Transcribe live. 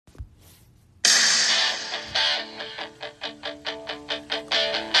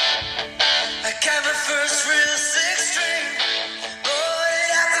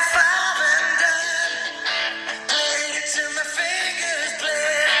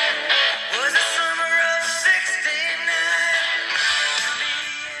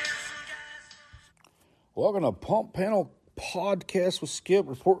Welcome to Pump Panel Podcast with Skip.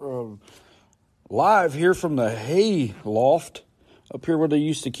 Report live here from the hay loft up here where they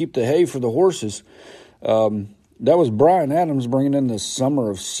used to keep the hay for the horses. That was Brian Adams bringing in the summer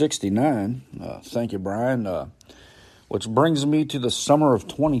of '69. Thank you, Brian. Which brings me to the summer of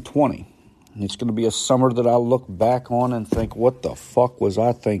 2020. It's going to be a summer that I look back on and think, what the fuck was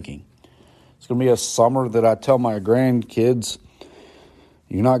I thinking? It's going to be a summer that I tell my grandkids,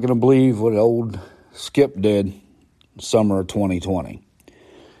 you're not going to believe what old Skip did summer of 2020.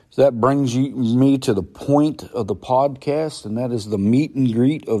 So that brings me to the point of the podcast, and that is the meet and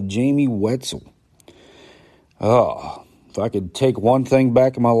greet of Jamie Wetzel. If I could take one thing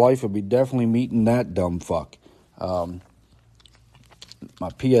back in my life, it'd be definitely meeting that dumb fuck. My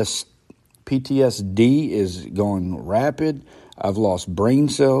PTSD is going rapid. I've lost brain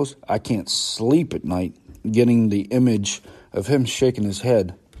cells. I can't sleep at night getting the image of him shaking his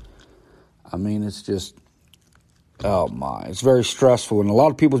head. I mean, it's just, oh my, it's very stressful. And a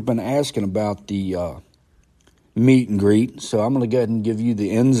lot of people have been asking about the meet and greet, so I'm going to go ahead and give you the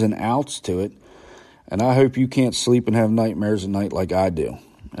ins and outs to it. And I hope you can't sleep and have nightmares at night like I do.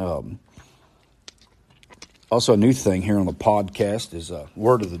 Also, a new thing here on the podcast is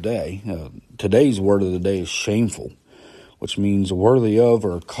word of the day. Today's word of the day is shameful, which means worthy of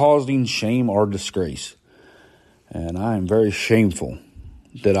or causing shame or disgrace. And I am very shameful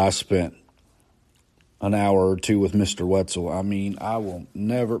that I spent an hour or two with Mr. Wetzel. I mean, I will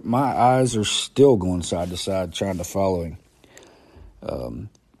never, my eyes are still going side to side trying to follow him.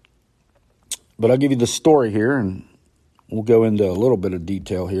 But I'll give you the story here, and we'll go into a little bit of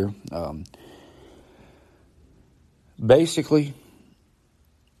detail here. Basically,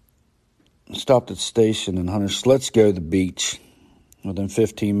 stopped at the station in Hunters. Let's go to the beach. Within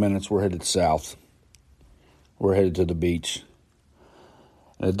 15 minutes, we're headed south. We're headed to the beach.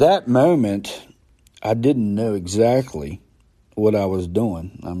 At that moment, I didn't know exactly what I was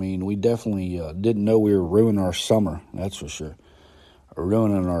doing. I mean, we definitely didn't know we were ruining our summer, that's for sure. Or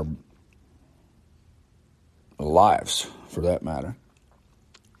ruining our lives, for that matter.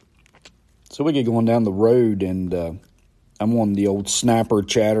 So we get going down the road, and I'm on the old Snapper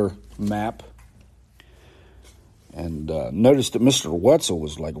Chatter map. And noticed that Mr. Wetzel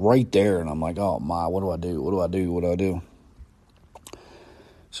was like right there, and I'm like, oh my, what do I do? What do I do? What do I do?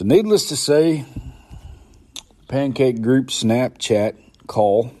 So needless to say, Pancake Group Snapchat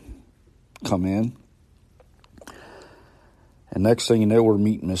call come in. And next thing you know, we're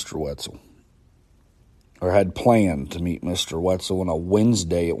meeting Mr. Wetzel. Or had planned to meet Mr. Wetzel on a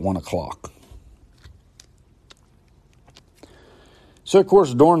Wednesday at 1 o'clock. So, of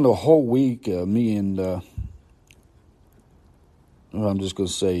course, during the whole week, me and, I'm just going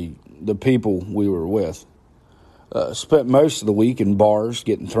to say, the people we were with, spent most of the week in bars,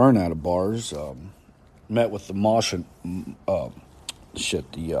 getting thrown out of bars. Met with the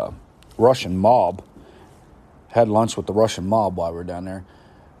Russian mob. Had lunch with the Russian mob while we were down there.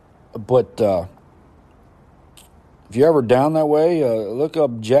 But if you're ever down that way, look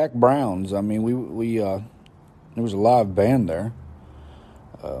up Jack Brown's. I mean, we there was a live band there.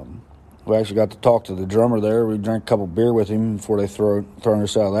 We actually got to talk to the drummer there. We drank a couple beer with him before they thrown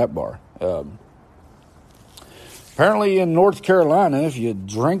us out of that bar. Apparently in North Carolina, if you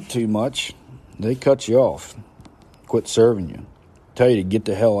drink too much, they cut you off, quit serving you, tell you to get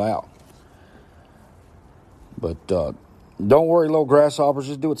the hell out. But don't worry, little grasshoppers,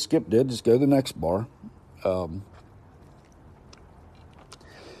 just do what Skip did. Just go to the next bar. So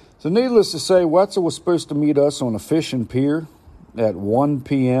needless to say, Wetzel was supposed to meet us on a fishing pier at 1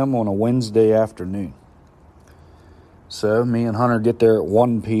 p.m. on a Wednesday afternoon. So me and Hunter get there at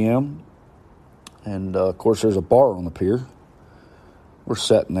 1 p.m. And, of course, there's a bar on the pier. We're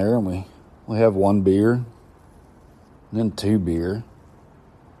sitting there, and we have 1 beer, then 2 beer,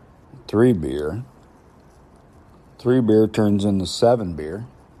 3 beer. 3 beer turns into 7 beer.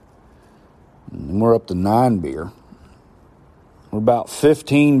 And we're up to 9 beer. We're about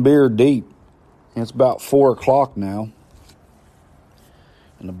 15 beer deep. And it's about 4 o'clock now.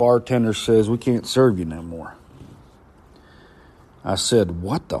 And the bartender says, we can't serve you no more. I said,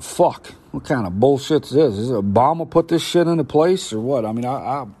 what the fuck? What kind of bullshit is this? Is Obama put this shit into place or what? I mean,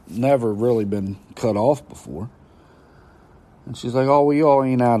 I've never really been cut off before. And she's like, oh, well, y'all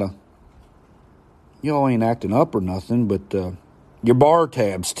ain't acting up or nothing, but your bar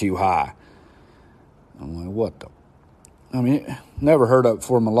tab's too high. I'm like, what the? I mean, never heard of it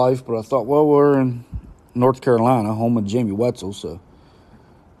before in my life, but I thought, well, we're in North Carolina, home of Jamie Wetzel, so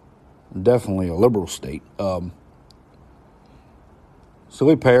definitely a liberal state. So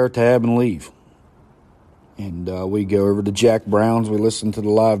we pay our tab and leave. And we go over to Jack Brown's. We listen to the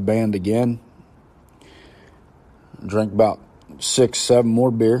live band again. Drank about 6, 7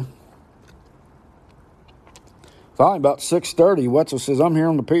 more beer. Finally, about 6:30, Wetzel says, I'm here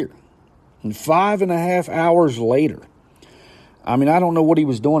on the pier. And 5.5 hours later, I mean, I don't know what he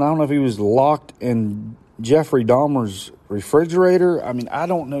was doing. I don't know if he was locked in Jeffrey Dahmer's refrigerator. I mean, I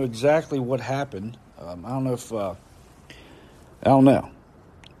don't know exactly what happened. I don't know if, I don't know.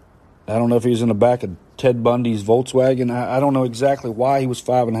 I don't know if he was in the back of Ted Bundy's Volkswagen. I don't know exactly why he was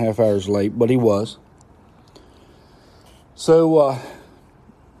 5.5 hours late, but he was. So,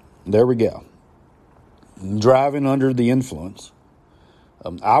 there we go. Driving under the influence.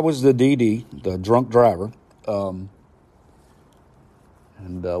 I was the DD, the drunk driver. And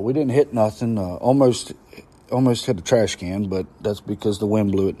we didn't hit nothing. Almost hit a trash can, but that's because the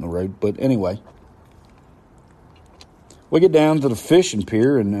wind blew it in the road. But anyway, we get down to the fishing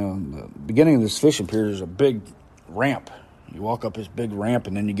pier, and the beginning of this fishing pier is a big ramp. You walk up this big ramp,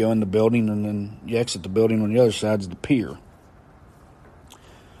 and then you go in the building, and then you exit the building. On the other side is the pier.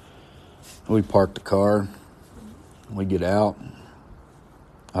 We park the car. We get out.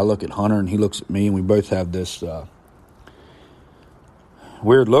 I look at Hunter, and he looks at me, and we both have this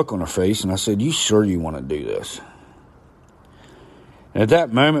weird look on our face. And I said, you sure you want to do this? And at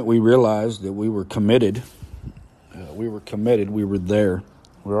that moment, we realized that we were committed. We were committed. We were there.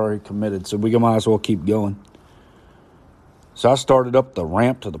 We were already committed, so we might as well keep going. So I started up the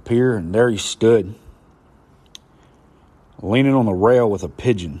ramp to the pier, and there he stood, leaning on the rail with a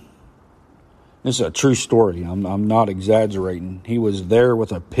pigeon. This is a true story. I'm not exaggerating. He was there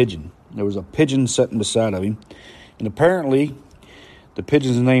with a pigeon. There was a pigeon sitting beside of him. And apparently, the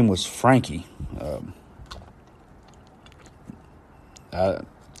pigeon's name was Frankie. I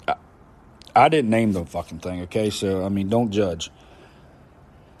didn't name the fucking thing, okay? So, I mean, don't judge.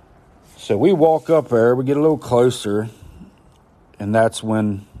 So we walk up there. We get a little closer. And that's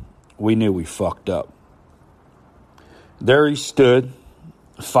when we knew we fucked up. There he stood,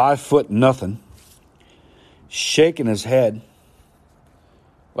 5 foot nothing, shaking his head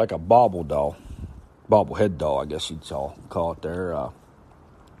like a bobblehead doll, I guess you'd call it there,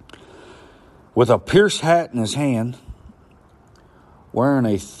 with a Pierce hat in his hand, wearing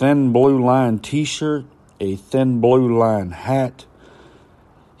a Thin Blue Line t-shirt, a Thin Blue Line hat.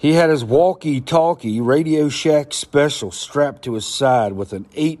 He had his walkie-talkie Radio Shack Special strapped to his side with an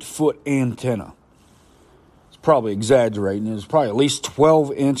 8-foot antenna. Probably exaggerating. It was probably at least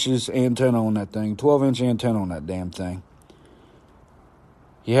 12 inches antenna on that thing. 12-inch antenna on that damn thing.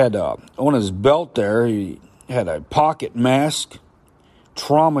 He had, on his belt there, he had a pocket mask,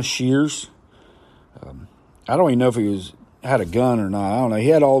 trauma shears. I don't even know if he had a gun or not. I don't know. He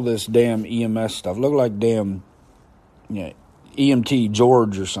had all this damn EMS stuff. Looked like damn, EMT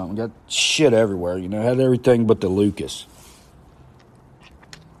George or something. Got shit everywhere, Had everything but the Lucas.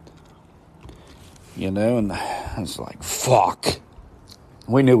 And it's like, fuck.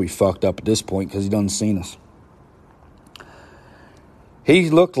 We knew we fucked up at this point because he done seen us. He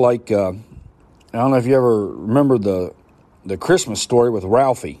looked like, I don't know if you ever remember the Christmas Story with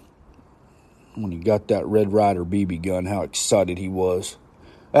Ralphie. When he got that Red Ryder BB gun, how excited he was.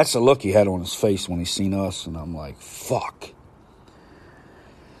 That's the look he had on his face when he seen us. And I'm like, fuck.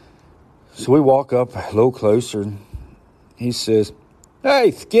 So we walk up a little closer. And he says, hey,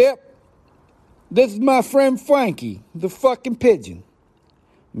 Skip. This is my friend Frankie, the fucking pigeon.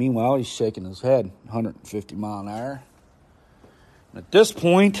 Meanwhile, he's shaking his head, 150 mile an hour. At this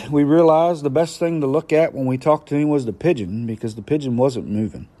point, we realized the best thing to look at when we talked to him was the pigeon, because the pigeon wasn't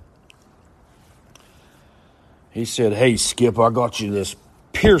moving. He said, hey, Skip, I got you this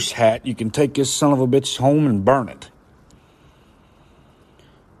Pierce hat. You can take this son of a bitch home and burn it.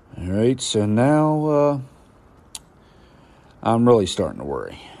 All right, so now I'm really starting to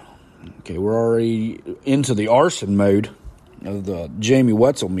worry. Okay, we're already into the arson mode of the Jamie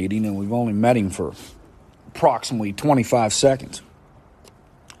Wetzel meeting, and we've only met him for approximately 25 seconds.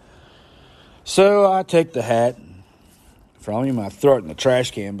 So I take the hat from him. I throw it in the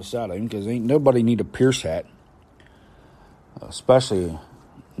trash can beside him because ain't nobody need a Pierce hat, especially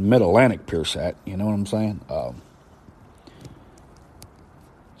Mid-Atlantic Pierce hat. You know what I'm saying?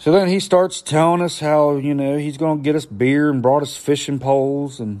 So then he starts telling us how, he's going to get us beer and brought us fishing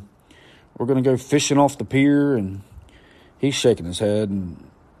poles, and we're going to go fishing off the pier, and he's shaking his head, and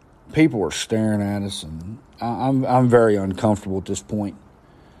people are staring at us, and I'm very uncomfortable at this point.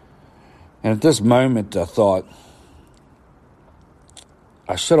 And at this moment, I thought,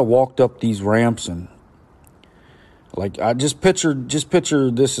 I should have walked up these ramps, and I just picture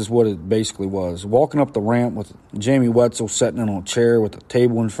this is what it basically was. Walking up the ramp with Jamie Wetzel sitting on a chair with a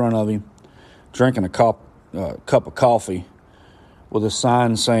table in front of him, drinking a cup of coffee with a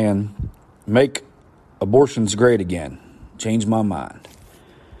sign saying, make abortion's great again. Changed my mind.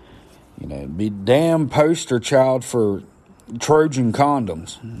 Be damn poster child for Trojan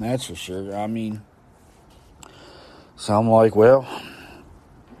condoms. That's for sure. So I'm like, well,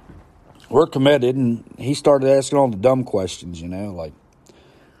 we're committed. And he started asking all the dumb questions, like,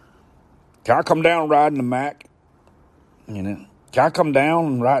 can I come down riding the Mac? Can I come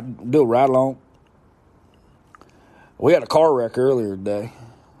down and do a ride along? We had a car wreck earlier today.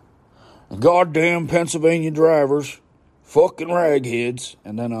 Goddamn Pennsylvania drivers, fucking ragheads.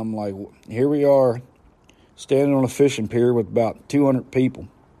 And then I'm like, here we are, standing on a fishing pier with about 200 people.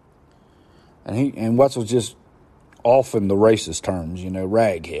 And Wetzel's just off in the racist terms,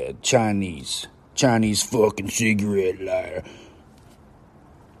 raghead, Chinese fucking cigarette liar.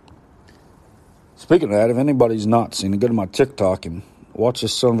 Speaking of that, if anybody's not seen it, go to my TikTok and watch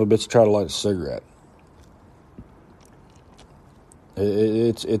this son of a bitch try to light a cigarette.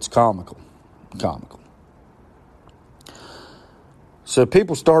 It's comical. So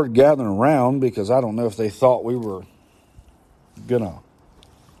people started gathering around because I don't know if they thought we were going to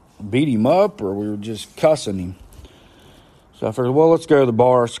beat him up or we were just cussing him. So I figured, well, let's go to the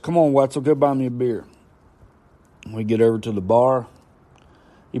bar. So come on, Wetzel, go buy me a beer. We get over to the bar.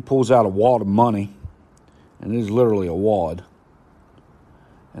 He pulls out a wad of money, and it is literally a wad.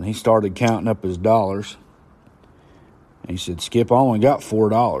 And he started counting up his dollars. And he said, Skip, I only got $4.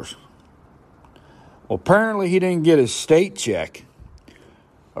 Well, apparently he didn't get his state check.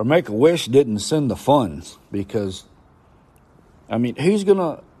 Or Make-A-Wish didn't send the funds. Because, who's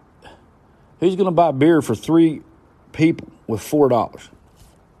gonna buy beer for 3 people with $4?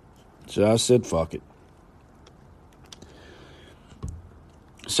 So I said, fuck it.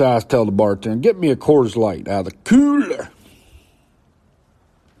 So I tell the bartender, get me a Coors Light out of the cooler.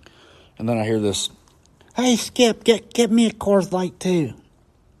 And then I hear this, hey, Skip, get me a Coors Light too.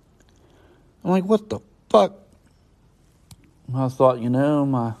 I'm like, what the fuck? I thought,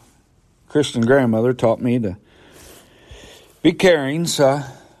 my Christian grandmother taught me to be caring, so I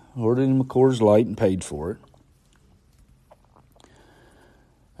ordered him a Coors Light and paid for it.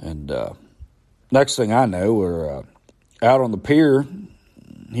 And next thing I know, we're out on the pier.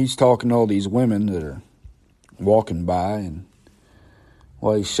 He's talking to all these women that are walking by, and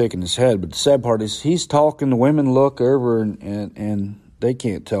he's shaking his head. But the sad part is he's talking, the women look over, and they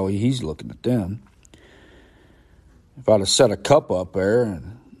can't tell he's looking at them. If I'd have set a cup up there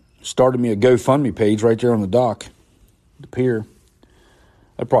and started me a GoFundMe page right there on the dock, the pier,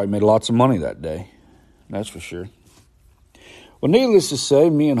 I probably made lots of money that day. That's for sure. Well, needless to say,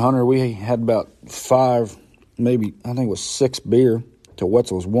 me and Hunter, we had about 5, maybe, I think it was 6 beer till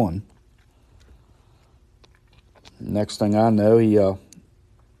Wetzel's 1. Next thing I know,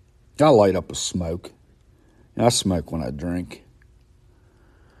 I light up a smoke. I smoke when I drink.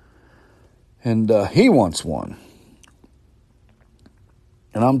 And he wants one.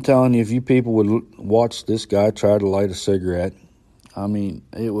 And I'm telling you, if you people would watch this guy try to light a cigarette,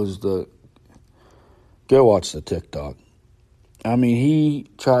 it was go watch the TikTok. He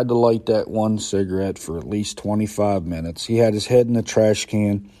tried to light that one cigarette for at least 25 minutes. He had his head in the trash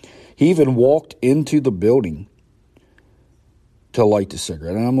can. He even walked into the building to light the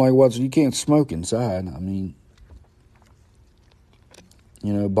cigarette. And I'm like, well, you can't smoke inside.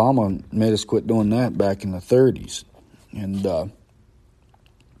 Obama made us quit doing that back in the 30s. And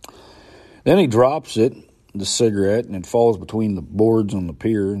then he drops the cigarette, and it falls between the boards on the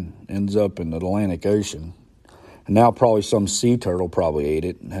pier and ends up in the Atlantic Ocean. And now probably some sea turtle probably ate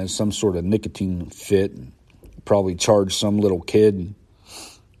it and has some sort of nicotine fit and probably charged some little kid and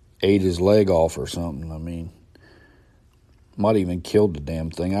ate his leg off or something. Might even killed the damn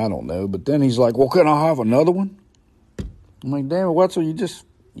thing. I don't know. But then he's like, well, can I have another one? I'm like, damn it, Wetzel, you just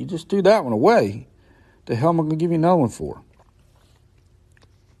threw that one away. The hell am I going to give you another one for?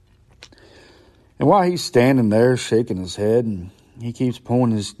 And while he's standing there shaking his head, and he keeps pulling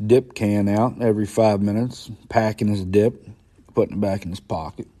his dip can out every 5 minutes, packing his dip, putting it back in his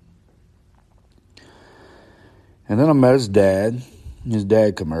pocket. And then I met his dad. His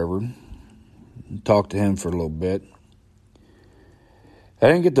dad come over and talked to him for a little bit. I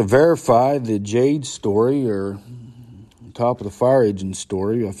didn't get to verify the Jade story or Top of the Fire Agent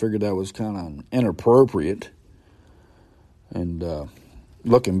story. I figured that was kind of inappropriate. And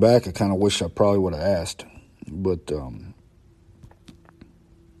looking back, I kind of wish I probably would have asked. But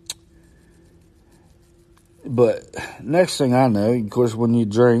next thing I know, of course, when you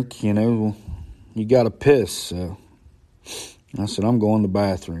drink, you got to piss. So I said, I'm going to the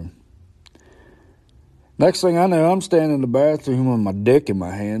bathroom. Next thing I know, I'm standing in the bathroom with my dick in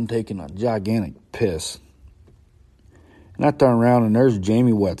my hand, taking a gigantic piss. And I turn around, and there's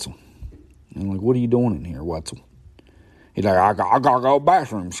Jamie Wetzel. And I'm like, what are you doing in here, Wetzel? He's like, I gotta go to the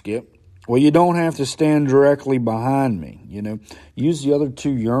bathroom, Skip. Well, you don't have to stand directly behind me, Use the other 2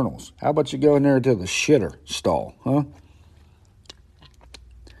 urinals. How about you go in there to the shitter stall, huh?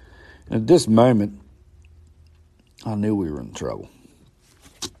 At this moment, I knew we were in trouble.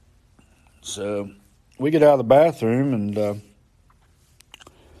 So we get out of the bathroom and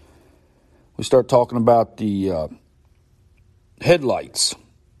we start talking about the headlights.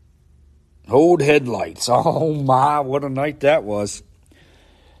 Old Headlights. Oh my, what a night that was.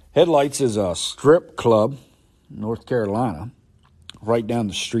 Headlights is a strip club in North Carolina, right down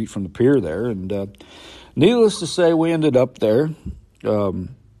the street from the pier there. And needless to say, we ended up there.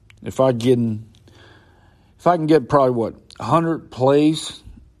 If I can get probably 100 plays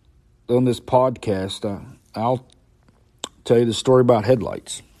on this podcast, I'll tell you the story about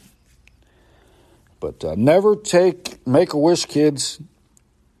headlights. But never take Make-A-Wish kids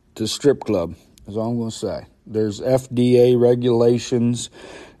to strip club, is all I'm going to say. There's FDA regulations,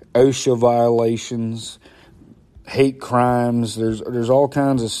 OSHA violations, hate crimes. There's all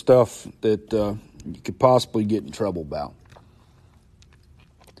kinds of stuff that you could possibly get in trouble about.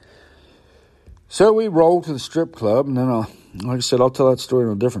 So we rolled to the strip club, and then, like I said, I'll tell that story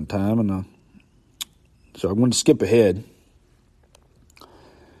at a different time. And so I'm going to skip ahead. So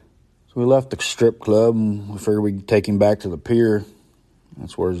we left the strip club, and we figured we'd take him back to the pier.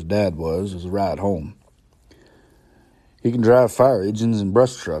 That's where his dad was. It was a ride home. He can drive fire engines and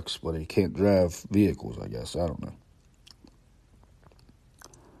brush trucks, but he can't drive vehicles, I guess. I don't know.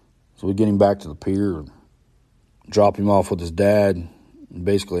 So we get him back to the pier and drop him off with his dad, and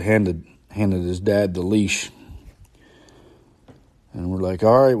basically handed his dad the leash. And we're like,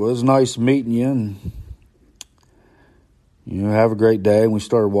 all right, well, it was nice meeting you, and have a great day. And we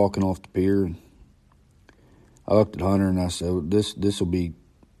started walking off the pier. And I looked at Hunter and I said, this will be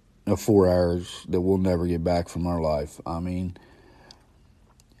 4 hours that we'll never get back from our life. I mean,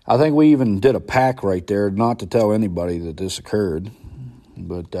 I think we even did a pact right there not to tell anybody that this occurred,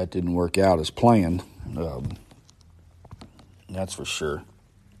 but that didn't work out as planned. That's for sure.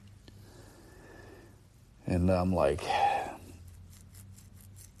 And I'm like,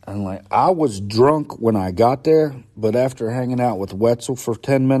 I was drunk when I got there, but after hanging out with Wetzel for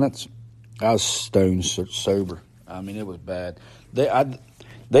 10 minutes, I was stone sober. I mean, it was bad. They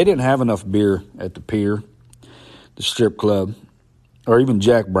didn't have enough beer at the pier, the strip club, or even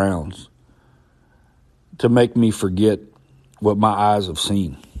Jack Brown's to make me forget what my eyes have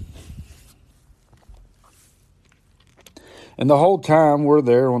seen. And the whole time we're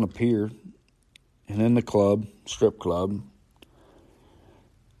there on the pier and in the club, strip club,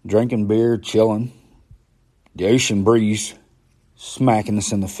 drinking beer, chilling, the ocean breeze smacking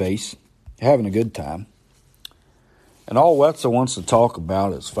us in the face, having a good time. And all Wetzel wants to talk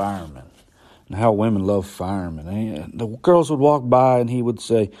about is firemen and how women love firemen. And the girls would walk by and he would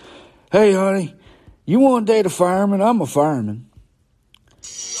say, hey, honey, you want to date a fireman? I'm a fireman.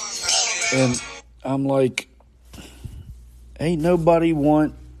 And I'm like, ain't nobody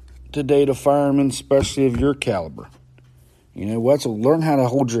want to date a fireman, especially of your caliber. Wetzel, learn how to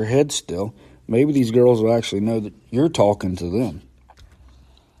hold your head still. Maybe these girls will actually know that you're talking to them.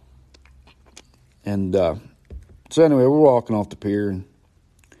 And so anyway, we're walking off the pier, and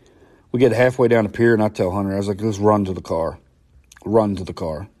we get halfway down the pier, and I tell Hunter, I was like, let's run to the car. Run to the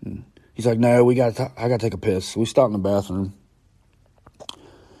car. And he's like, no, I got to take a piss. So we stop in the bathroom,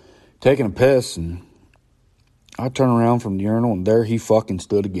 taking a piss, and I turn around from the urinal, and there he fucking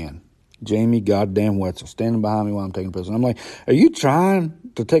stood again. Jamie goddamn Wetzel standing behind me while I'm taking a piss. And I'm like, are you trying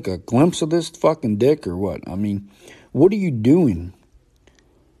to take a glimpse of this fucking dick or what? I mean, what are you doing?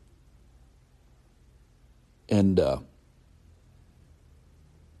 And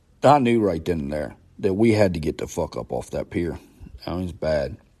I knew right then and there that we had to get the fuck up off that pier. I mean, it's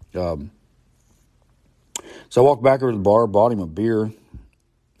bad. So I walked back over to the bar, bought him a beer,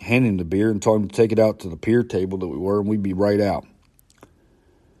 handed him the beer, and told him to take it out to the pier table that we were, and we'd be right out.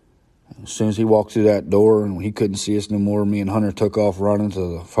 As soon as he walked through that door and he couldn't see us no more, me and Hunter took off running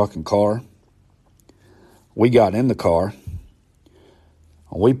to the fucking car. We got in the car.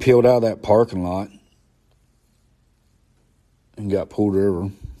 We peeled out of that parking lot and got pulled over.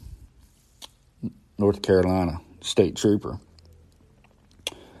 North Carolina state trooper.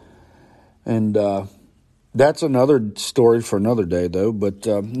 And that's another story for another day, though. But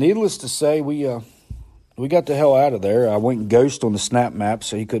needless to say, we got the hell out of there. I went ghost on the snap map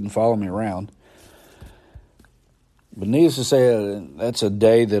so he couldn't follow me around. But needless to say, that's a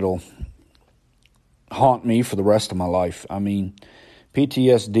day that'll haunt me for the rest of my life. I mean,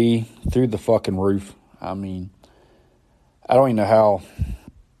 PTSD through the fucking roof. I mean, I don't even know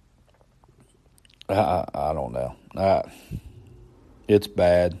I don't know. It's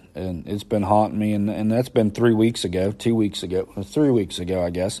bad, and it's been haunting me, and that's been 3 weeks ago, 2 weeks ago, 3 weeks ago, I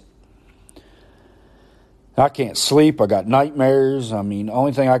guess. I can't sleep. I got nightmares. I mean, the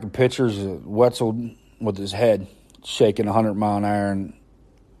only thing I can picture is Wetzel with his head shaking 100 mile an hour, and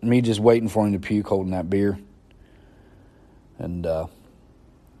me just waiting for him to puke holding that beer. And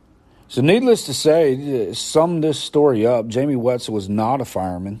so needless to say, to sum this story up, Jamie Wetzel was not a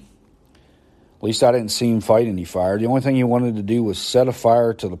fireman. At least I didn't see him fight any fire. The only thing he wanted to do was set a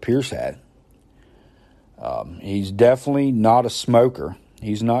fire to the Pierce hat. He's definitely not a smoker.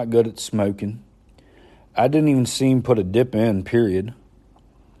 He's not good at smoking. I didn't even see him put a dip in, period.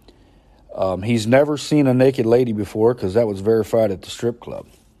 He's never seen a naked lady before because that was verified at the strip club.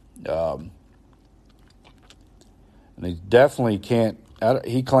 And he definitely can't.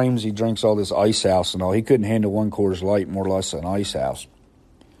 He claims he drinks all this Ice House and all. He couldn't handle 1 Coors Light, more or less, than Ice House.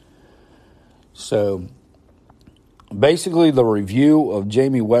 So, basically, the review of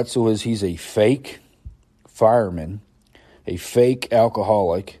Jamie Wetzel is he's a fake fireman, a fake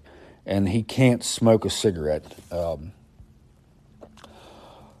alcoholic, and he can't smoke a cigarette.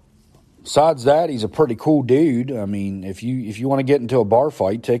 Besides that, he's a pretty cool dude. I mean, if you want to get into a bar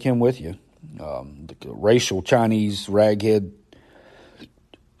fight, take him with you. The racial Chinese raghead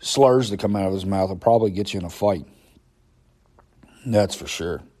slurs that come out of his mouth will probably get you in a fight. That's for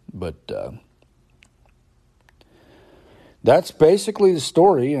sure. But that's basically the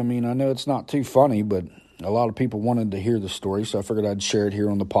story. I mean, I know it's not too funny, but a lot of people wanted to hear the story, so I figured I'd share it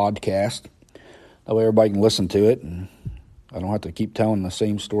here on the podcast. That way everybody can listen to it, and I don't have to keep telling the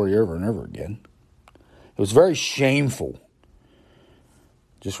same story over and over again. It was very shameful.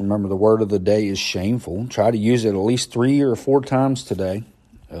 Just remember the word of the day is shameful. Try to use it at least 3 or 4 times today.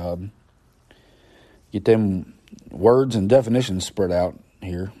 Get them words and definitions spread out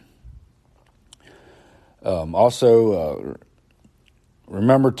here. Also,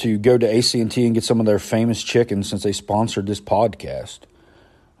 remember to go to AT&T and get some of their famous chicken since they sponsored this podcast.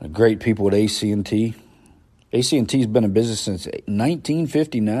 Great people at AT&T. AT&T's been in business since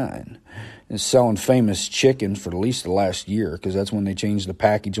 1959 and selling famous chicken for at least the last year because that's when they changed the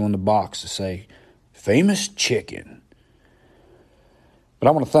package on the box to say famous chicken. But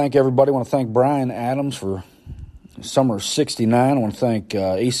I want to thank everybody. I want to thank Brian Adams for Summer of 69. I want to thank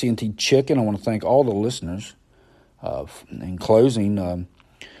AT&T Chicken. I want to thank all the listeners. In closing,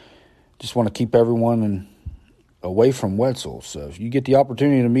 just want to keep everyone away from Wetzel. So if you get the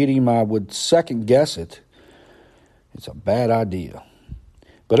opportunity to meet him, I would second guess it. It's a bad idea.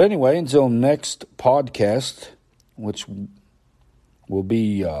 But anyway, until next podcast, which will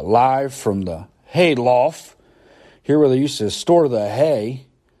be live from the hay loft, here where they used to store the hay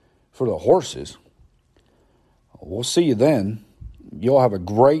for the horses. We'll see you then. You all have a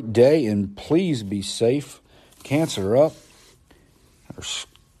great day, and please be safe. Cancer up,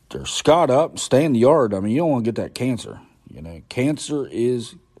 or Scott up, stay in the yard. I mean, you don't want to get that cancer. You know, cancer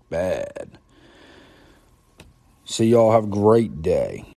is bad. See y'all have a great day.